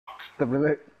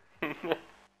really. I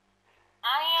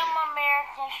am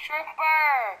American stripper.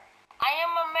 I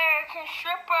am American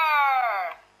stripper.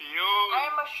 I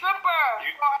am a stripper.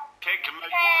 You take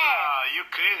marijuana. You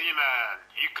crazy man.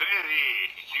 You crazy.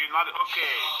 You're not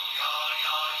okay.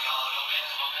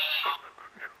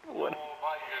 What? Joe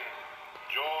Biden.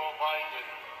 Joe Biden.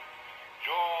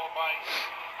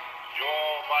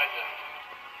 Joe Biden.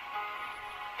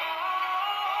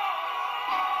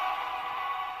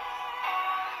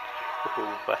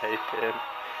 Biden.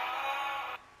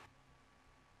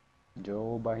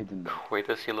 Joe Biden. Wait,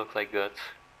 does he look like Guts?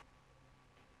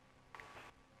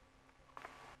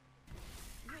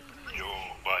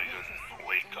 Joe Biden,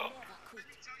 wake up.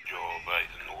 Joe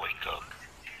Biden, wake up.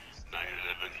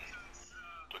 9/11.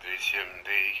 Today's same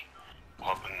day.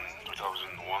 Happened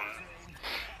 2001.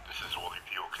 This is all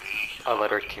be okay. I'll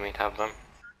let our teammate have them.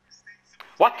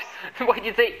 What? Why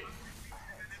did they?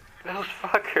 Those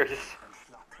fuckers.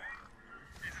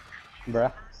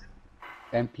 Bruh.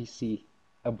 NPC.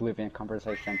 Oblivion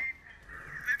conversation. Let me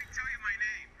tell you my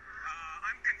name.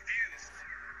 I'm confused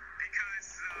because,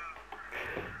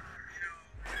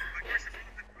 like, we're supposed to be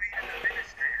in the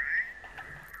ministry,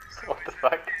 right? What the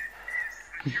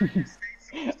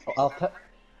fuck? I'll tell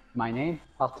my name.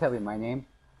 I'll tell you my name.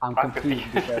 I'm confused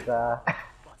because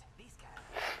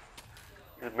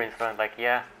It means something like,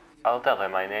 yeah, I'll tell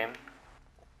him my name.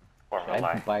 Or I will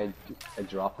I? had to buy a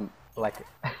drop in, like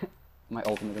my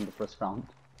ultimate in the first round.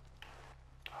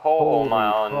 Oh my,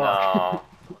 oh Holy fuck.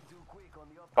 no.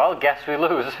 Well, guess we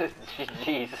lose.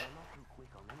 GG's.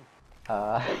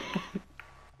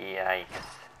 Yikes.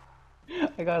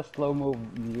 I got a slow-mo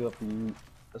view of you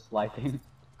sliding.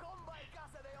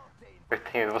 I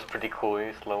think it was pretty cool,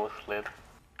 you slow slid.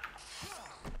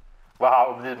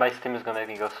 Wow, my Steam is gonna make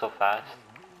me go so fast.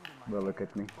 Well, look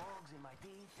at me.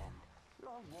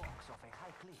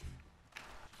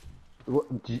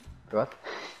 What?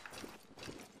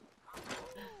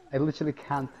 I literally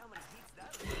can't.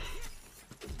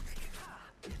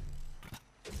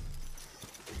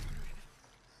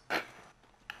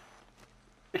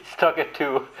 It's stuck at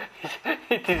 2.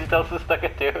 It's also stuck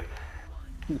at 2.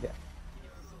 Yeah.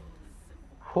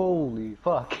 Holy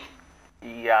fuck.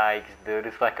 Yikes, dude,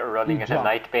 it's like running You in a jump.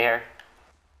 nightmare.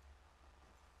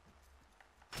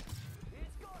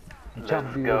 Jump,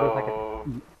 Let's dude. go.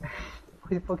 Why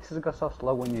the fuck does it go so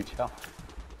slow when you jump?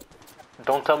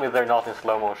 Don't tell me they're not in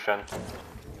slow motion.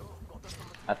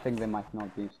 I think they might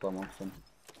not be in slow motion.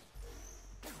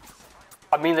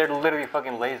 I mean, they're literally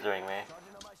fucking lasering me.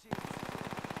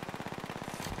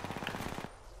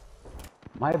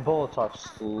 My bullets are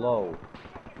slow.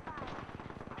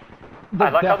 I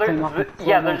like how definitely not in they're, slow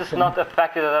yeah, they're just motion. not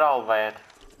affected at all by it.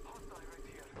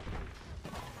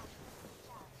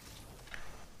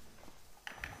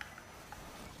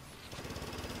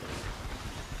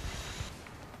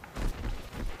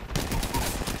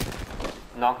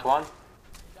 Knocked one.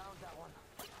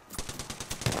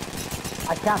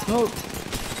 I can't move.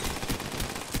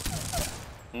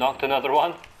 Knocked another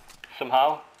one.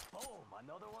 Somehow.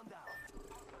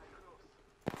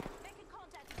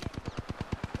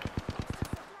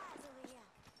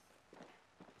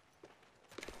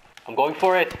 I'm going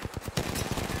for it.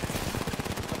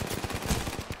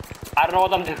 I don't know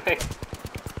what I'm doing.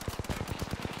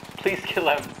 Please kill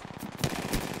him.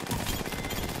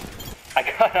 I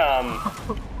got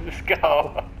him. Let's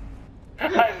go. I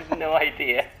have no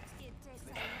idea.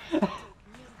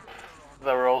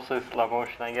 They were also in slow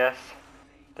motion, I guess.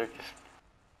 They're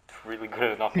just really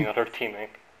good at knocking out our teammate.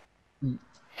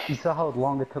 You saw how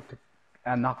long it took to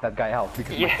knock that guy out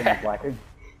because my Yeah. thing was lagging.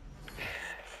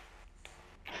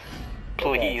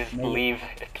 Please maybe-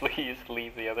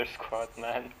 leave the other squad,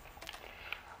 man.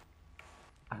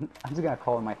 I'm just gonna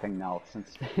call it my thing now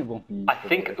since it won't be used I for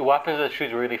think later. weapons that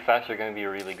shoot really fast are gonna be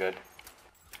really good.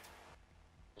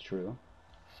 True.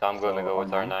 So I'm gonna So, go with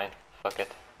R9? R9. Fuck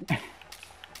it.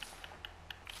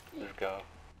 Let's go.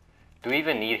 Do we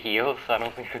even need heals? I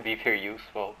don't think it would be very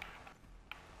useful.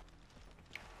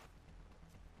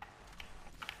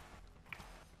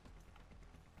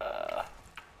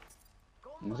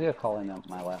 I'm just gonna call in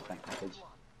my last rank package.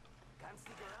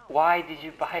 Why did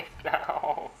you buy it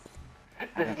now?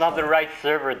 This is not the right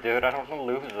server, dude. I don't want to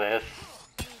lose this.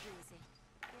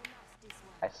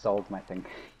 I sold my thing.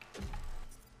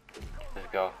 Let's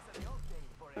go.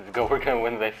 Let's go. We're gonna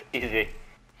win this. Easy.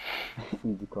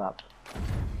 Easy clap.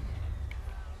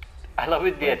 I love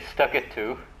it being stuck at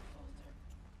 2.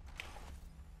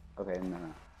 Okay, no.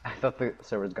 I thought the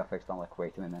servers got fixed. I'm like,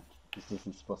 wait a minute. This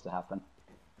isn't supposed to happen.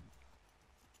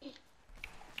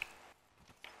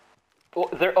 Oh,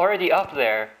 they're already up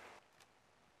there.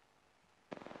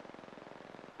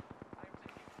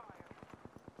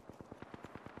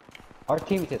 Our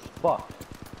teammate is fucked.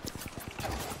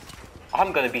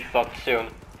 I'm gonna be fucked soon.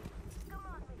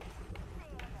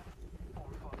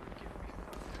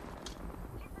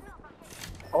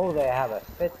 Oh, they have a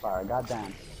Spitfire,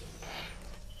 goddamn.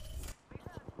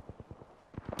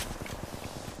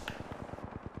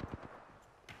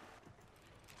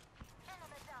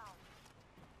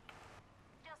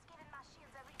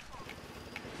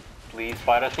 Please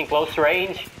fight us in close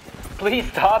range. Please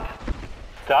stop.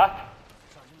 Stop.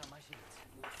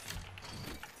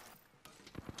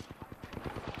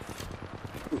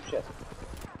 Oh shit.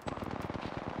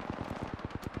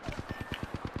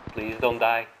 Please don't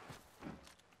die.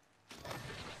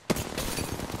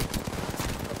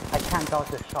 I can't dodge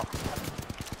the shot.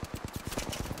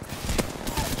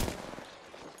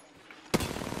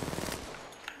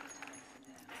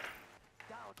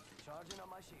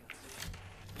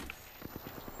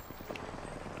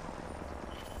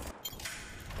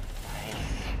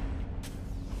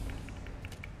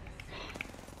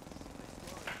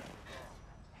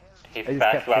 His I just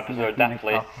fast kept weapons picking are my teammates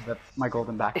definitely... off. That's my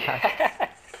golden backpack.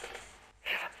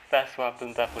 Fast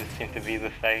weapons definitely seem to be the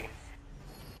thing.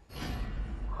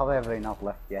 How have they not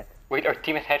left yet? Wait, our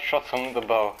team has headshots on the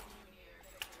bow.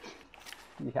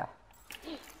 Yeah.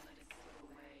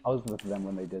 I was with them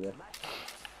when they did it.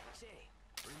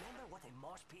 Remember what a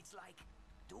mosh pit's like?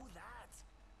 Do that.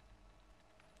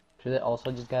 Should they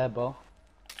also just get a bow?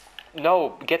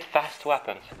 No, get fast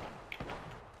weapons.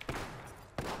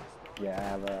 Yeah, I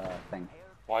have a thing.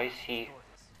 Why is he...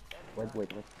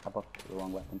 Wait, I bought the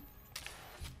wrong weapon.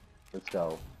 Let's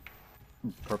go.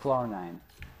 Purple R9.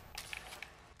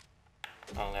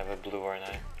 I only have a blue or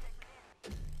nine.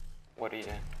 What are you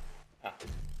doing? Oh.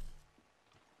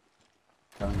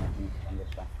 Coming at me on this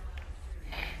side.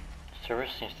 Server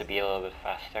seems to be a little bit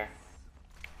faster.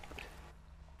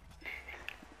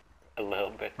 A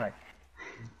little bit. Right.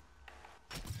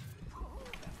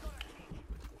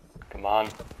 Come on.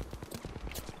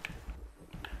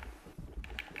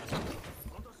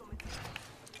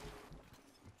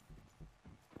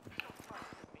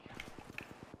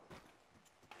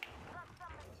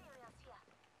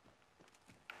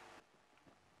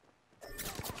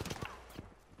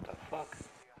 The fuck?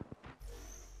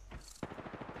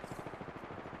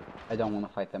 I don't want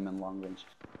to fight them in long range.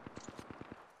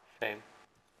 Same.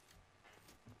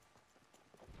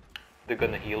 They're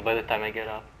gonna heal by the time I get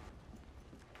up.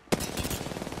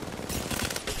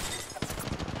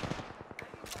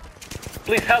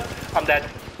 Please help! I'm dead.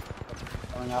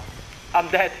 Going up. I'm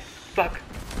dead. Fuck.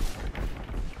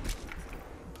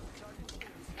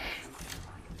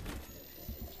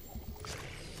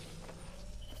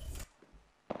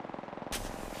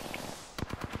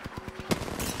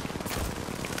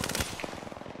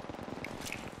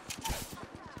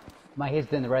 My hits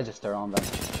didn't register on them.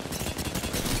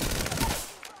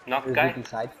 Knock Who's guy. weak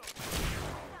inside?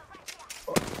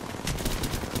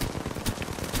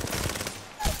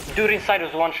 Dude inside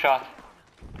was one shot.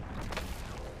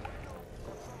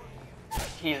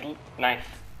 He's nice.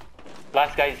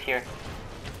 Last guy is here.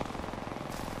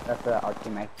 That's our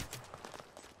teammate.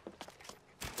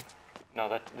 No,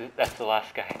 that's the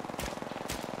last guy.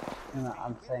 No,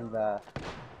 I'm saying the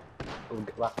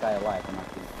last guy alive on my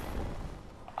team.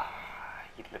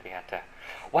 He literally had to.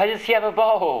 Why does he have a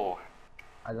bow?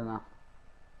 I don't know.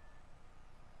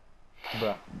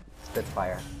 Bruh,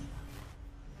 Spitfire.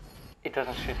 It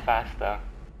doesn't shoot fast though.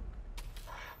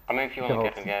 I mean, if you want to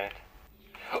Devotion. get it.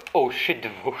 Oh shit,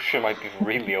 Devotion might be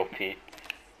really OP.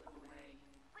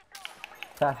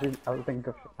 Fast, I was thinking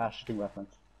of fast shooting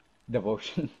weapons.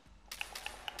 Devotion.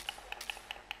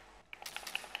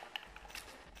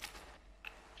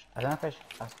 I don't know if I should.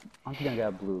 I'm gonna get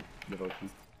a blue Devotion.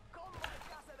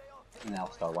 And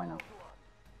I'll start, why not?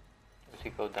 Does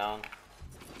he go down?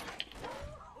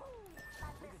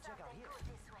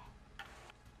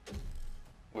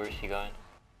 Where is he going?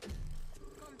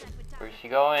 Where is he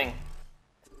going?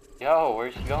 Yo,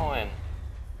 where's he going?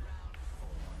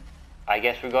 I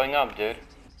guess we're going up, dude.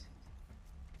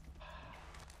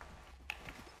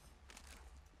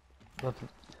 But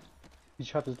he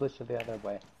shot his glitch the other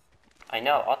way. I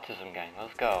know, autism gang,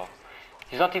 let's go.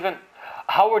 He's not even...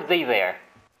 How are they there?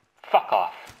 Fuck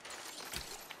off.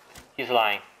 He's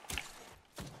lying.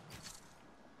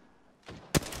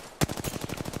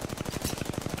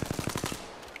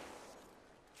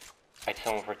 I'd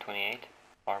someone for 28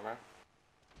 armor.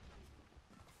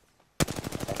 I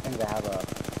think they have a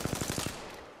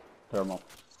thermal.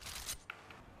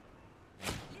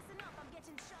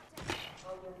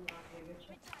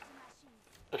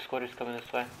 The squad is coming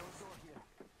this way.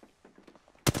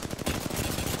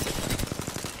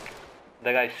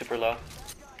 That guy's super low.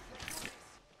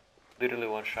 Literally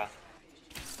one shot.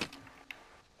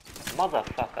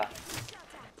 Motherfucker.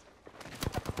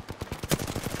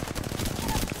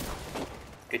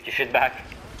 Get your shit back.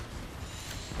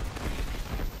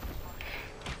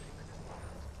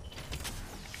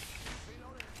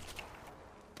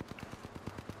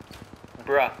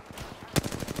 Bruh.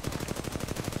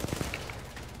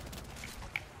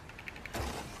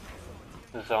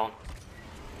 Zone.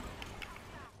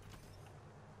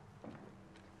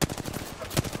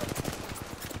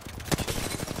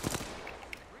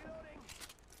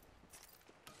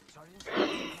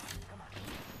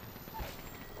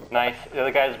 Nice. The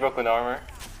other guy's broken armor.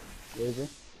 Where is he?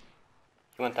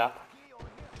 He went up.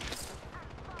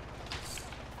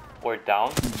 Or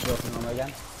down. He's broken armor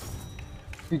again.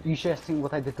 You should have seen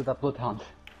what I did to that bloodhound.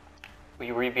 Were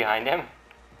you behind him?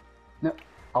 No,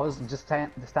 I was just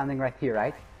standing right here,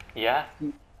 right? Yeah?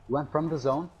 He went from the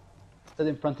zone, stood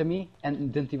in front of me,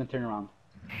 and didn't even turn around.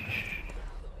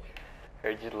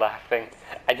 Heard you laughing.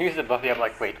 I used the Buffy, I'm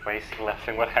like, wait, why is he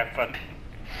laughing? What happened?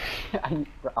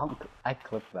 I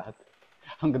clipped that.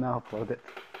 I'm gonna upload it.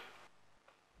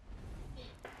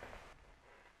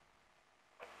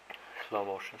 Slow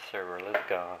motion server, let's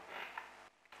go.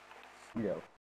 Yo.